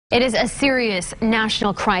It is a serious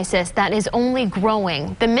national crisis that is only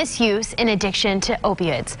growing, the misuse and addiction to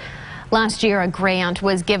opioids. Last year, a grant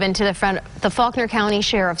was given to the Faulkner County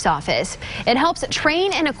Sheriff's Office. It helps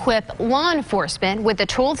train and equip law enforcement with the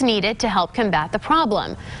tools needed to help combat the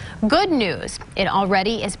problem. Good news, it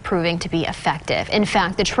already is proving to be effective. In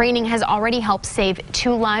fact, the training has already helped save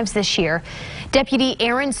 2 lives this year. Deputy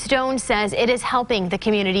Aaron Stone says it is helping the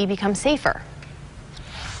community become safer.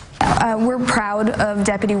 We're proud of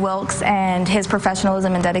Deputy Wilkes and his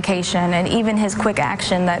professionalism and dedication, and even his quick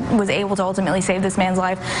action that was able to ultimately save this man's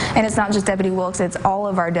life. And it's not just Deputy Wilkes, it's all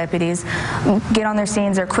of our deputies. Get on their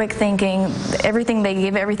scenes, they're quick thinking, everything they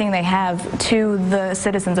give, everything they have to the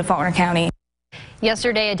citizens of Faulkner County.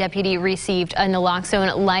 Yesterday, a deputy received a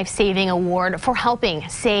naloxone life-saving award for helping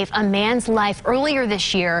save a man's life. Earlier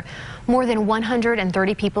this year, more than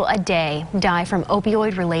 130 people a day die from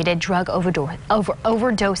opioid-related drug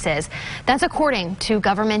overdoses. That's according to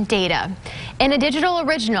government data. In a digital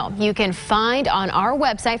original you can find on our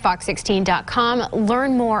website, fox16.com,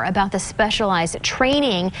 learn more about the specialized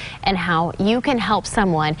training and how you can help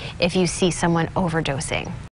someone if you see someone overdosing.